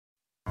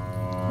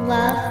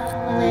Love,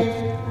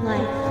 live,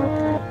 life.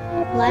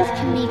 Life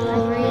can be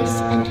glorious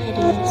and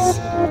hideous.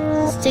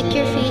 Stick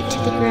your feet to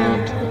the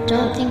ground.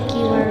 Don't think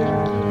you are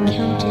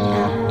counted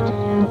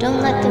out.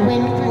 Don't let the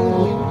wind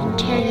pull you and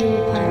tear you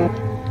apart.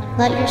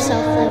 Let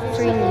yourself live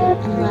freely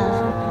and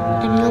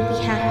love, and you'll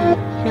be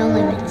happy. No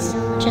limits.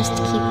 Just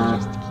keep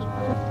on.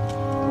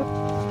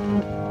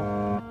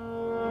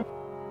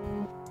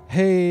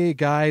 Hey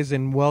guys,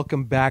 and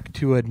welcome back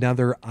to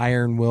another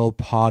Iron Will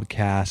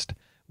podcast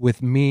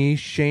with me,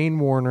 Shane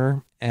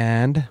Warner,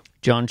 and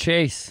John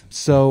Chase.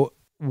 So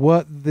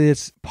what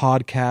this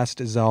podcast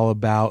is all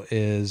about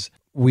is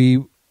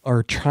we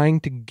are trying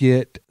to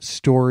get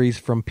stories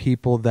from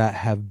people that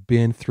have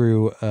been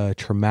through a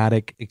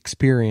traumatic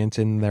experience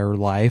in their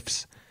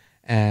lives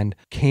and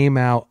came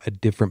out a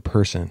different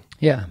person.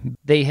 Yeah,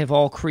 they have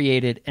all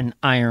created an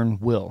iron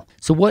will.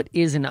 So what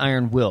is an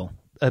iron will?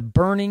 A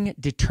burning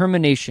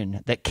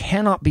determination that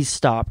cannot be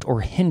stopped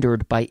or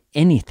hindered by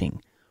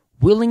anything,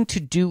 willing to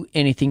do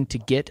anything to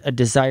get a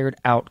desired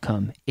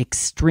outcome,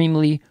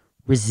 extremely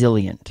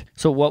resilient.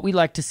 So what we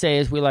like to say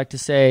is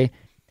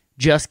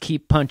just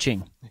keep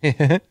punching.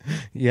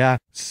 Yeah.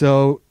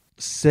 So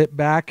sit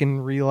back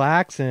and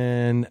relax,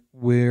 and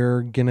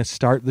we're going to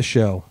start the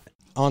show.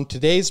 On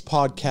today's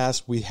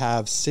podcast, we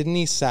have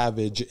Sydney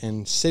Savage,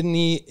 and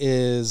Sydney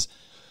is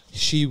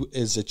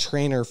a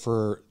trainer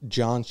for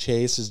John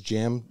Chase's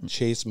gym,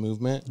 Chase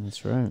Movement.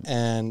 That's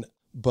right.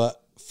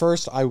 But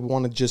first, I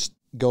want to just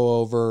go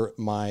over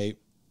my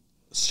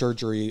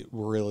surgery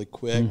really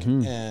quick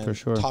and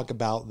talk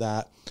about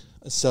that.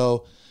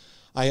 So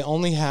I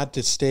only had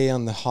to stay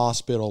on the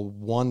hospital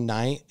one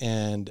night,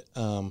 and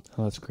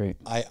that's great.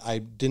 I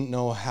didn't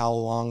know how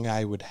long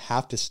I would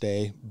have to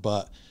stay,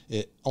 but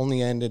it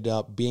only ended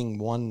up being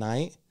one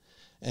night.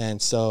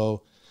 And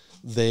so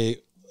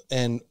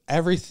and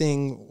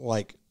everything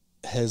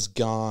has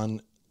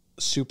gone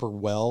super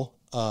well.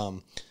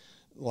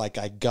 Like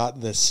I got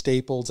the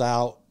staples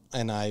out,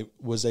 and I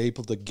was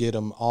able to get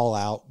them all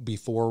out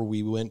before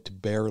we went to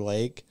Bear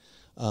Lake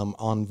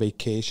on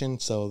vacation.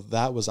 So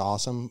that was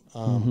awesome.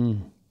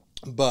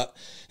 But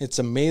it's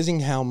amazing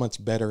how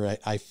much better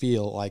I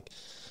feel. Like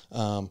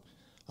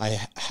I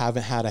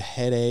haven't had a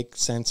headache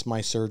since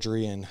my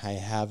surgery, and I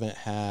haven't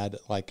had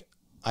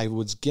I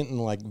was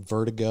getting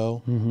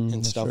vertigo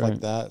and stuff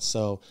like that.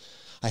 So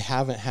I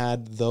haven't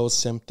had those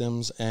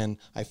symptoms, and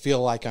I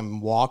feel like I'm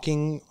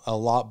walking a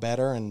lot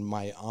better, and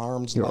my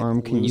arms, you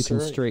can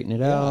straighten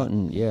it out.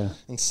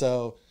 And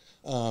so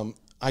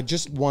I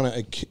just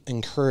want to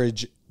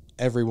encourage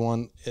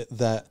everyone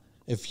that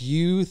if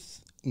you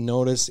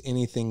notice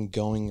anything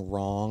going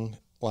wrong,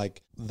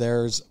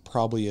 there's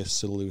probably a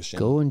solution.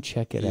 Go and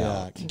check it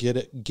out.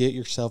 Get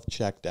yourself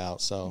checked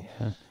out. So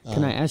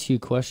can I ask you a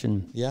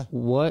question? Yeah.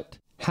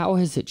 How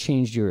has it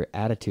changed your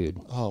attitude?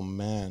 Oh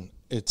man,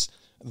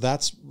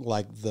 that's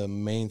the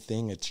main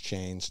thing it's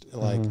changed.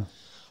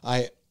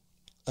 I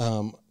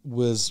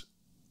was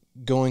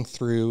going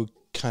through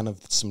kind of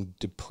some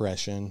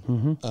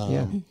depression.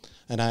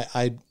 And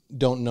I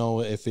don't know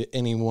if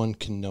anyone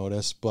can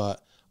notice,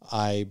 but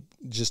I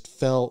just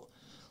felt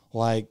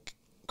like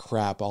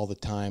crap all the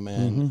time.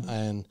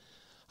 And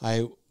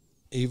I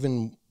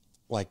even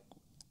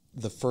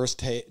the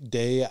first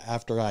day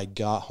after I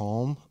got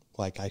home,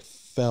 I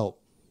felt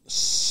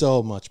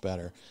so much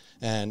better,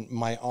 and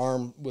my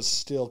arm was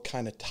still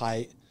kind of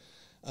tight.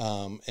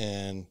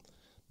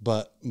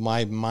 But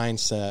my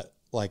mindset,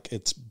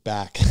 it's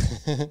back.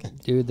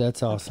 Dude,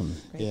 that's awesome.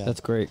 Yeah. That's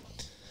great.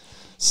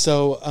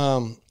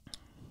 So,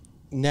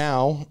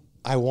 now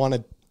I want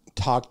to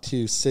talk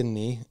to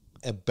Sydney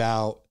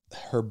about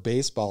her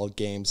baseball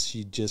games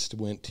she just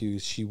went to.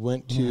 She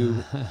went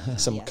to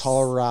some Yes.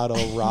 Colorado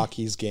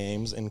Rockies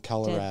games in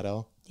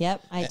Colorado.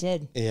 Yep, I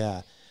did.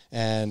 Yeah.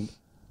 And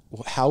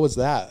how was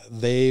that?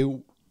 They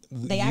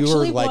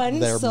actually were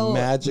won, their so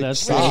magic That's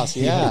sauce.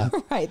 great. Yeah.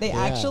 Right, they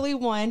actually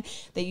won.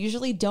 They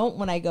usually don't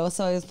when I go,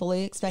 so I was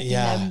fully expecting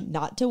them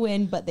not to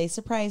win, but they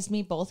surprised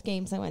me both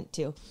games I went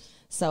to.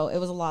 So it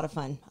was a lot of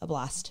fun, a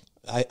blast.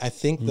 I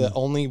think the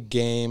only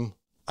game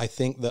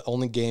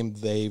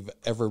they've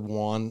ever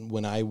won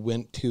when I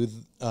went to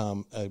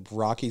a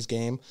Rockies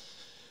game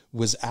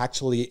was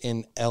actually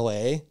in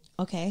LA.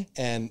 Okay.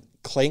 And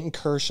Clayton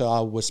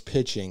Kershaw was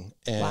pitching,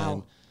 and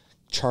Wow.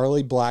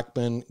 Charlie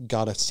Blackmon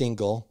got a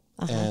single,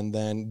 and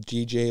then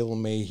DJ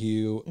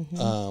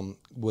LeMahieu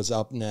was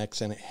up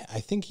next, and I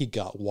think he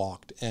got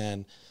walked.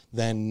 And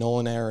then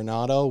Nolan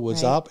Arenado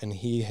was up, and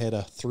he hit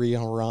a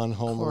 3-run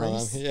home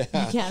run. Yeah.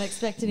 You can't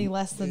expect any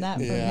less than that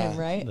from him,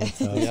 right?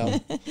 That's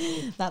awesome.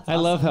 That's I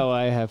love how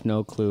I have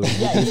no clue.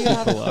 Yeah, you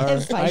have,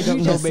 it's fine. I don't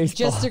you know just,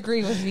 baseball. just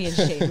agree with me and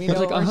Shane. We I know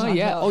was what we're talking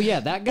yeah. about. Oh, yeah,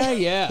 that guy,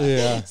 yeah.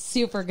 Yeah.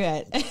 Super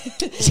good.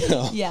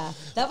 Yeah,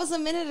 that was a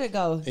minute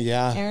ago.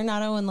 Yeah.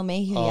 Arenado and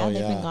LeMahieu, Oh,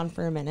 they've yeah. been gone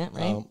for a minute,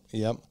 right?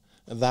 Yep.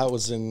 That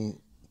was in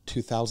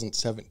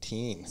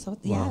 2017. So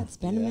yeah, it's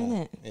been a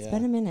minute. It's Yeah.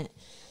 been a minute.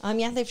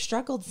 Yeah, they've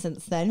struggled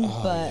since then,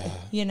 but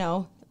you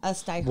know,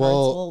 us diehards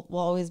Well, will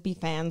always be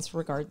fans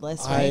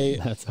regardless, right?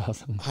 That's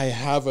awesome. I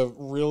have a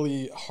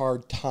really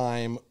hard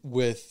time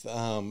with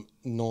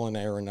Nolan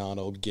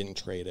Arenado getting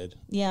traded.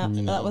 Yeah,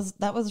 that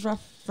was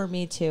rough for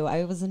me too.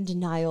 I was in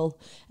denial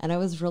and I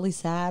was really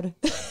sad.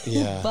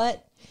 Yeah.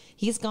 But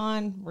he's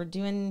gone. We're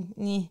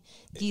doing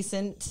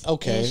decent.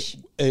 Okay,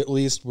 at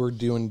least we're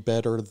doing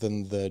better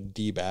than the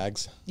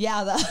D-bags.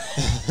 Yeah,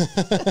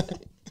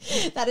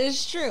 that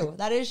is true.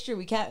 That is true.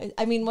 We can't.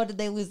 I mean, what did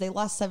they lose? They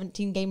lost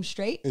 17 games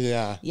straight.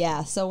 Yeah.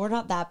 Yeah, so we're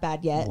not that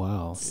bad yet.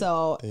 Wow.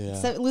 So,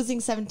 Yeah. losing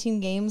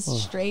 17 games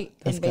straight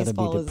That's in got to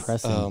baseball be is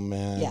depressing. Oh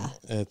man. yeah.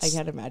 It's, I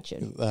can't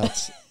imagine.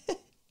 That's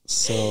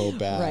so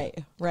bad.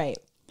 Right.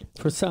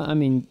 For some, I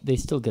mean, they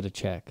still get a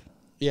check.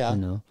 Yeah. You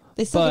know,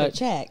 They still But get a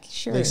check,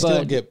 sure. They still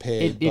But get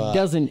paid. It but-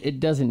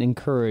 doesn't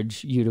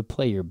encourage you to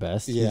play your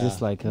best. You're Yeah.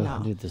 just like, oh, No.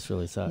 dude, this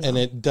really sucks. and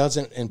it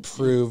doesn't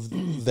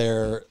improve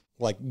their,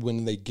 like,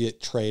 when they get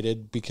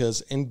traded,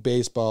 because in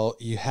baseball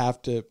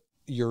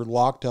you're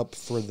locked up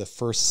for the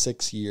first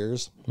 6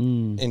 years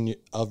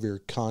of your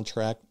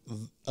contract.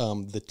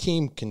 The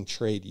team can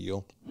trade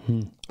you,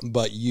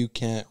 but you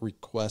can't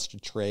request a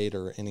trade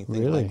or anything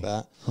Really? like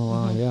that. Oh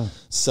wow, yeah.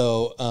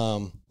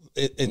 So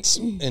it's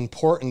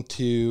important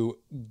to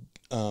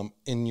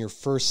in your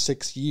first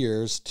 6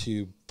 years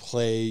to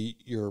play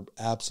your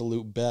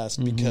absolute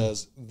best,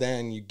 because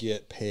then you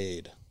get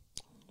paid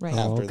Right.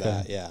 after okay.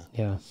 that. Yeah.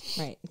 Yeah.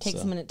 Right. It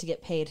takes a minute to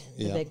get paid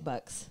the Yeah. big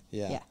bucks.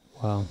 Yeah.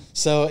 Wow.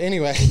 So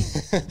anyway,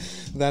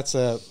 that's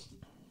a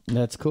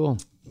That's cool.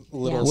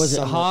 little. Was it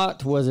summer-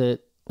 hot? Was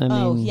it? I mean,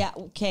 Oh, yeah.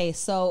 Okay.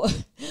 So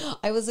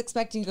I was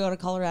expecting to go to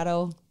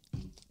Colorado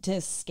to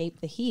escape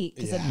the heat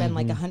because it'd been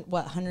like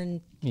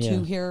 102 Yeah.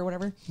 here or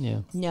whatever.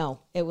 Yeah. No,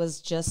 it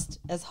was just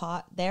as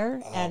hot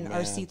there, and our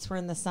man. seats were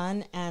in the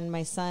sun. And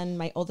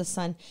my oldest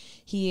son,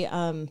 he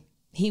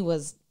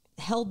was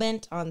hell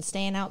bent on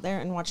staying out there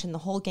and watching the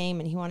whole game,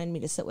 and he wanted me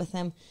to sit with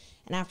him.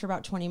 And after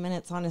about 20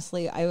 minutes,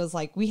 honestly, I was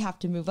like, we have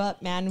to move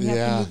up, man. We have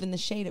Yeah. to move in the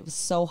shade. It was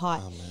so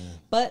hot.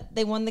 But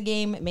they won the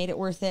game. It made it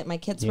worth it. My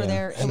kids were Yeah.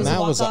 there. It And was a that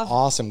was an walk-off.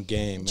 awesome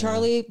game. Man.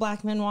 Charlie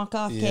Blackman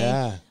walk-off game.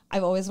 Yeah.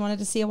 I've always wanted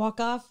to see a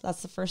walk-off.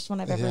 That's the first one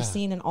I've ever Yeah.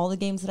 seen in all the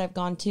games that I've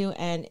gone to,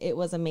 and it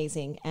was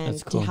amazing. And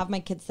That's cool. to have my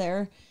kids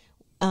there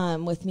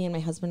with me and my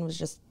husband was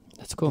just,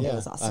 that's cool. Yeah,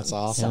 was awesome. that's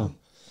awesome.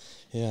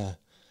 So- Yeah.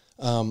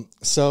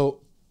 So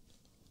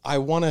I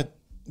want to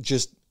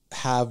just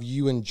have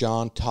you and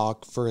John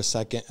talk for a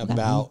second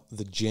about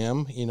the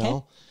gym, you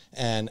know,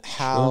 and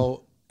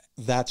how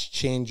that's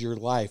changed your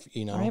life,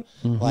 you know. Right.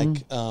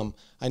 Like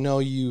I know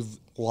you've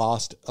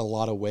lost a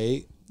lot of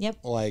weight. Yep.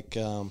 Like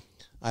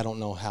I don't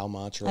know how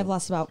much. Or, I've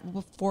lost about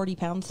 40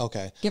 pounds.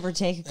 Okay. Give or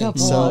take a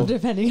couple, so-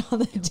 depending on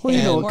the day. Well,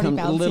 you know, it 40 comes,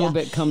 a pounds, little yeah.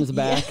 bit comes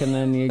back, and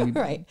then you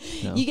Right.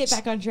 You get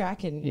back on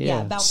track, and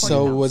Yeah. about 40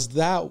 So pounds. was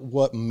that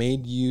what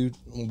made you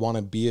want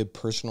to be a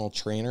personal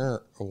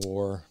trainer,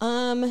 or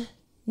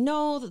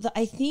No,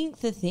 I think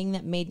the thing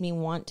that made me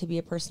want to be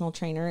a personal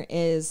trainer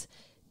is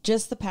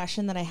just the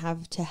passion that I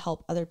have to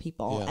help other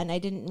people. Yeah. And I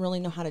didn't really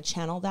know how to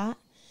channel that.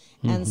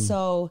 And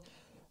so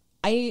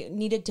I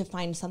needed to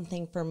find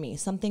something for me,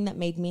 something that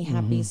made me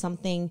happy,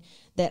 something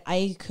that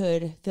I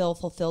could feel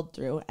fulfilled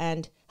through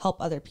and help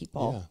other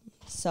people.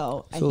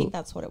 So I think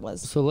that's what it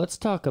was. So let's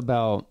talk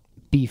about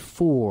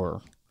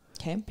before,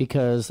 Okay.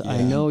 because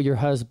I know your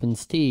husband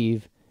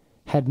Steve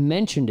had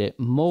mentioned it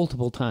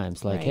multiple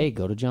times, like, Right. "Hey,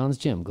 go to John's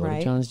gym. Go to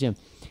Right. John's gym."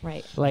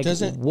 Right. Like,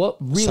 doesn't what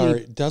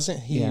really? doesn't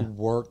he Yeah.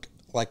 work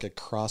like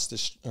across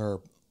the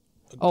or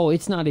Oh,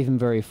 it's not even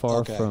very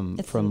far Okay.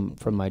 from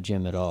my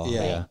gym at all.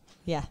 Yeah. Yeah.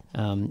 Yeah.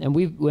 And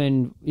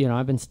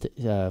I've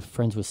been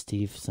friends with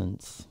Steve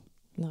since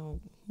No.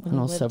 I don't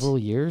know, several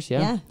years. Yeah,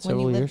 Yeah. When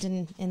several you years.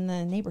 lived in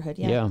the neighborhood.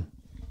 Yeah. Yeah.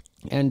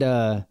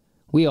 And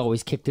we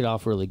always kicked it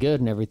off really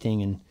good and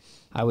everything. And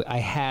I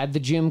had the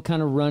gym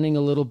kind of running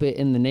a little bit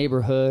in the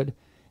neighborhood.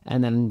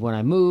 And then when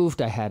I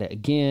moved, I had it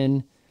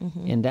again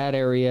in that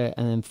area.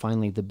 And then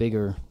finally the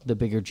bigger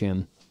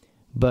gym.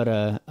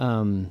 But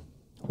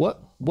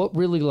what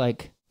really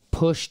like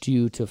pushed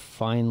you to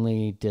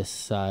finally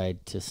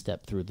decide to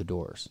step through the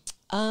doors?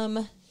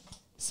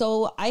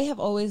 So I have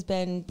always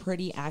been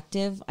pretty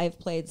active. I've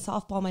played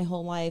softball my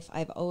whole life.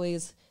 I've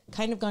always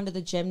kind of gone to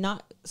the gym,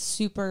 not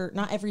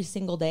every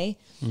single day,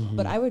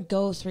 but I would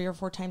go 3 or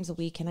 4 times a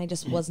week, and I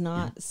just was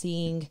not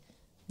seeing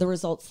the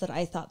results that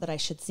I thought that I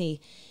should see.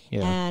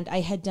 Yeah. And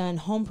I had done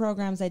home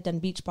programs. I'd done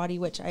Beachbody,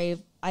 which I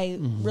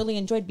really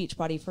enjoyed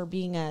Beachbody for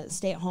being a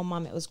stay-at-home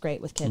mom. It was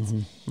great with kids.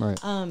 Right.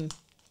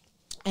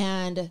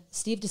 And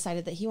Steve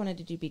decided that he wanted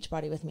to do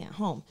Beachbody with me at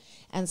home.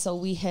 And so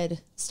we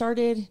had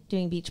started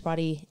doing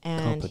Beachbody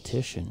and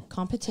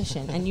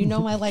competition. And you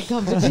know I like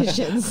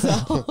competition.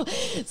 So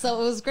it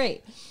was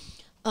great.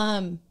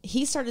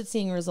 He started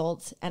seeing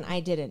results and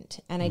I didn't.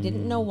 And I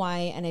didn't know why.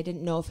 And I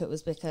didn't know if it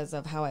was because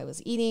of how I was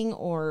eating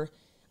or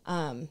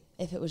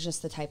if it was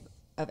just the type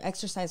of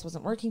exercise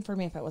wasn't working for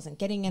me, if I wasn't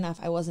getting enough.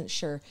 I wasn't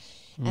sure.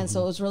 And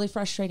so it was really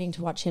frustrating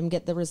to watch him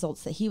get the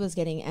results that he was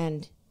getting,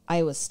 and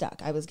I was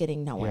stuck. I was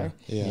getting nowhere.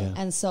 Yeah.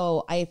 And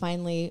so I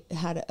finally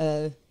had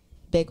a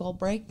big old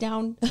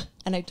breakdown.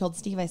 And I told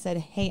Steve, I said,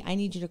 hey, I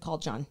need you to call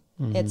John.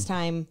 It's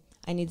time.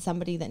 I need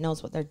somebody that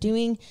knows what they're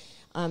doing.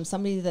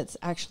 Somebody that's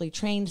actually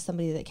trained,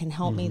 somebody that can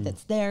help me,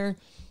 that's there,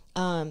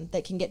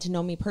 that can get to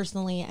know me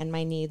personally and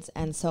my needs.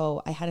 And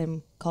so I had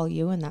him call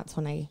you, and that's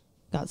when I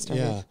got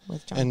started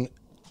with John. And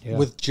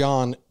with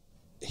John,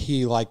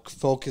 he like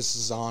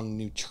focuses on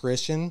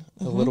nutrition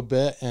a little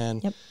bit.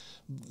 And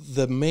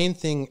the main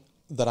thing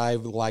that I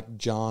like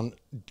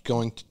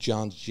going to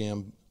John's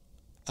gym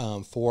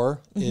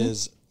for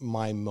is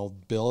my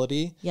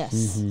mobility.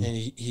 Yes. And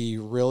he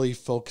really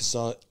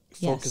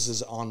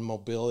focuses on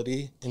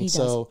mobility.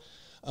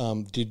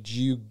 And did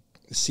you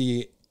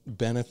see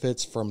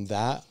benefits from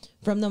that?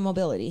 From the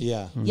mobility.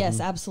 Yeah. Yes,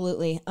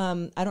 absolutely.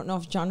 I don't know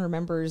if John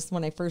remembers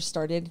when I first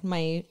started,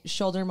 my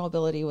shoulder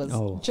mobility was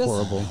just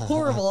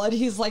horrible. And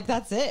he's like,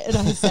 that's it. And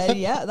I said,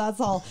 yeah,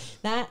 that's all.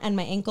 That and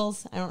my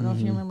ankles. I don't know if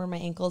you remember my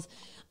ankles.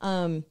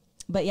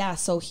 But yeah,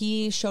 so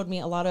he showed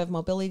me a lot of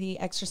mobility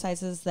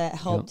exercises that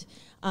helped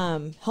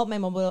help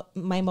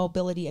my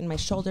mobility in my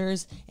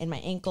shoulders and my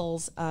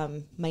ankles,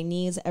 my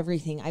knees,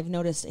 everything. I've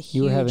noticed a huge...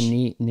 You were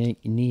having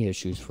knee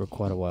issues for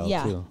quite a while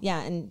too.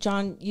 Yeah, and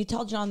John, you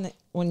tell John that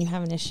when you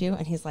have an issue,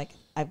 and he's like,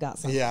 I've got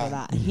something for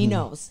that. He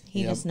knows.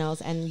 He just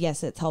knows. And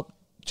yes, it's helped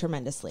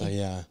tremendously.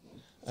 Yeah.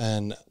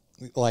 And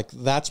like,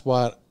 that's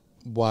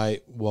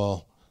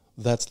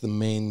that's the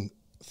main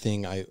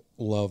thing I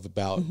love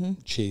about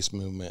Chase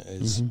Movement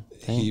is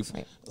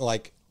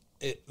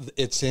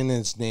it's in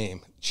his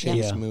name,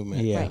 Chase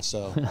Movement. Yeah. Right.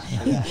 So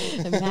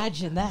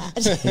imagine that.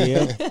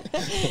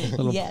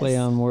 Little play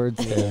on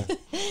words there.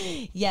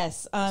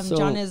 Yes.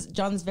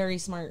 John's very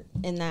smart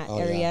in that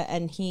area,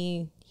 and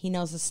he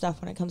knows his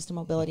stuff when it comes to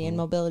mobility, and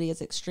mobility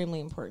is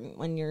extremely important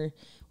when you're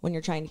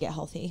trying to get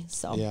healthy.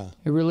 So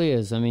it really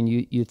is. I mean,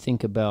 you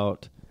think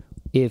about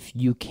if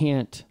you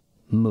can't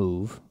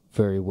move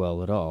very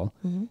well at all,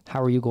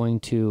 how are you going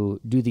to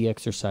do the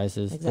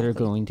exercises that are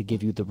going to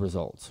give you the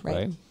results,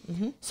 right?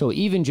 So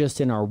even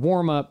just in our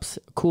warm-ups,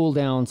 cool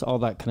downs, all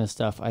that kind of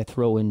stuff, I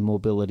throw in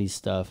mobility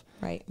stuff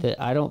that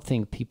I don't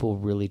think people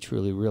really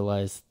truly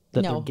realize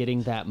that they're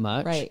getting that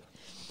much. Right.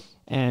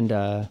 And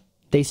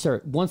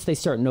once they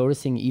start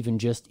noticing, even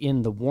just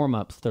in the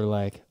warm-ups, they're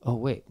like, oh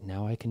wait,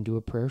 now I can do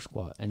a prayer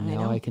squat, and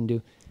now I can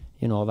do,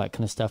 all that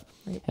kind of stuff.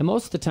 Right. And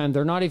most of the time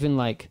they're not even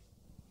like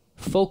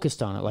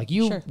focused on it. Like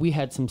we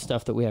had some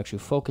stuff that we actually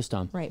focused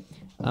on. Right.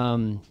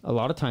 A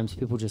lot of times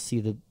people just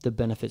see the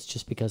benefits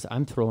just because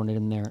I'm throwing it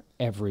in there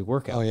every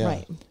workout. Oh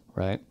yeah.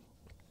 Right.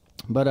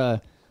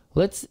 But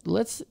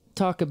let's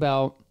talk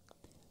about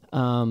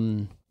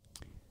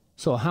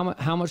so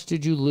how much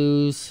did you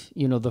lose,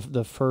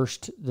 the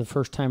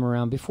first time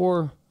around?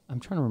 Before, I'm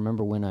trying to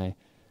remember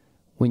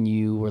when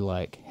you were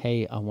like,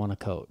 hey, I want to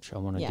coach. I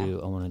want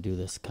to do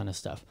this kind of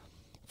stuff.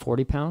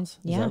 40 pounds?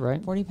 Is that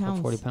right? 40 pounds.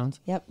 40 pounds?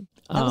 Yep.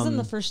 That was in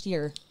the first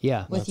year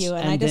with you.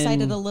 And I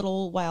decided a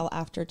little while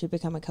after to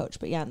become a coach.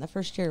 But yeah, in the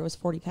first year it was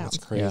 40 pounds.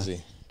 That's crazy. Yeah.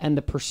 And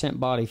the percent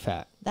body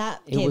fat.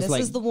 This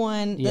is the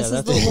one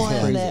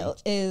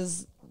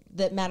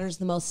that matters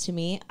the most to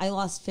me. I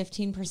lost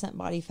 15%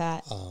 body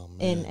fat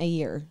in a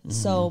year.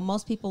 So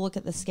most people look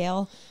at the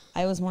scale.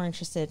 I was more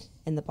interested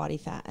in the body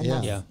fat.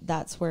 And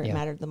that's where it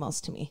mattered the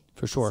most to me.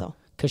 For sure.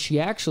 Because she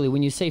actually,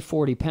 when you say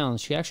 40 pounds,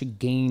 she actually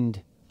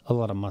gained a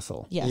lot of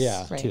muscle. Yes.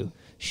 Yeah. Right. Too.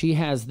 She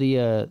has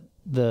the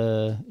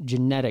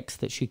genetics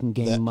that she can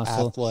gain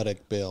muscle.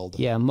 Athletic build.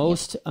 Yeah.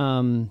 Most,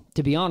 to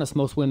be honest,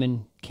 most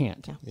women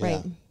can't. Yeah.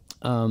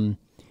 Right.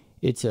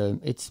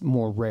 It's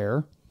more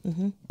rare,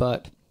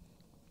 but,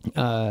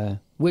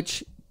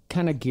 which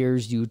kind of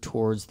gears you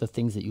towards the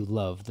things that you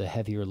love, the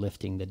heavier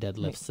lifting, the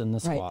deadlifts and the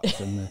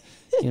squats and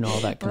the, all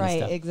that kind of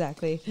stuff. Right.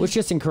 Exactly. Which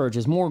just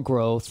encourages more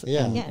growth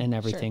and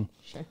everything.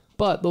 Sure.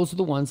 But those are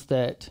the ones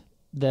that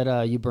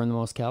you burn the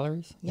most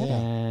calories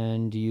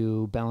and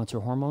you balance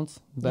your hormones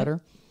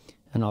better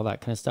and all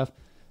that kind of stuff.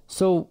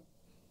 So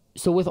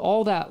with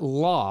all that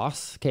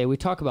loss, okay, we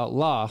talk about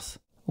loss.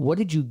 What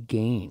did you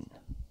gain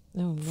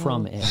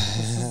from it?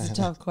 This is a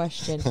tough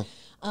question.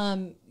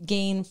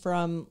 Gain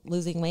from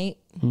losing weight.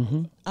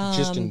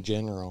 Just in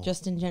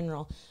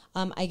general.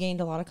 I gained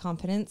a lot of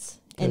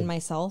confidence in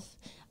myself.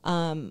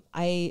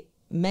 I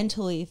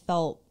mentally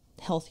felt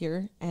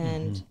healthier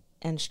and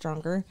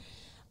stronger.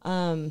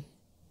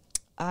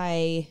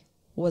 I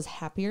was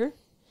happier.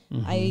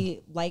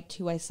 I liked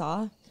who I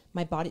saw.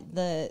 My body,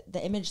 the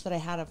image that I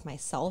had of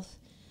myself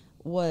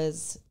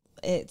was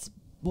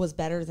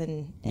better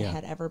than it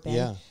had ever been.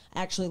 Yeah.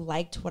 I actually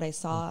liked what I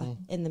saw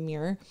in the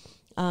mirror.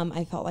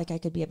 I felt like I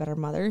could be a better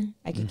mother.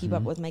 I could keep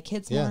up with my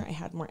kids more. I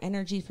had more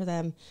energy for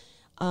them.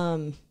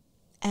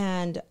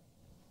 And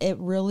it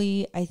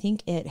really, I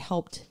think it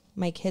helped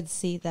my kids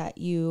see that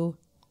you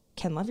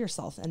can love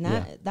yourself. And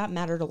that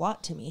mattered a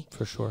lot to me.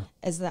 For sure.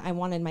 Is that I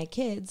wanted my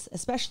kids,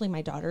 especially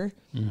my daughter,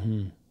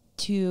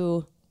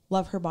 to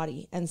love her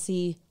body and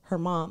see her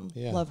mom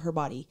love her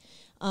body.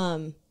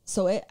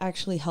 So it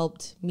actually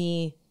helped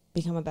me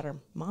become a better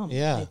mom.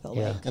 Yeah. I feel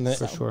like. And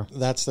for sure.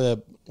 That's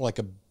a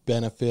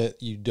benefit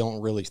you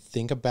don't really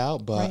think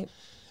about, but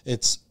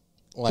it's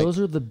like those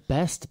are the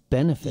best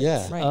benefits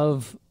Yeah.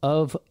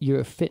 of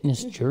your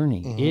fitness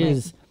journey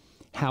is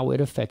how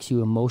it affects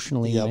you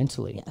emotionally and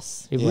mentally.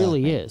 Yes. It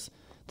really is.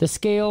 The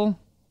scale,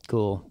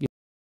 cool.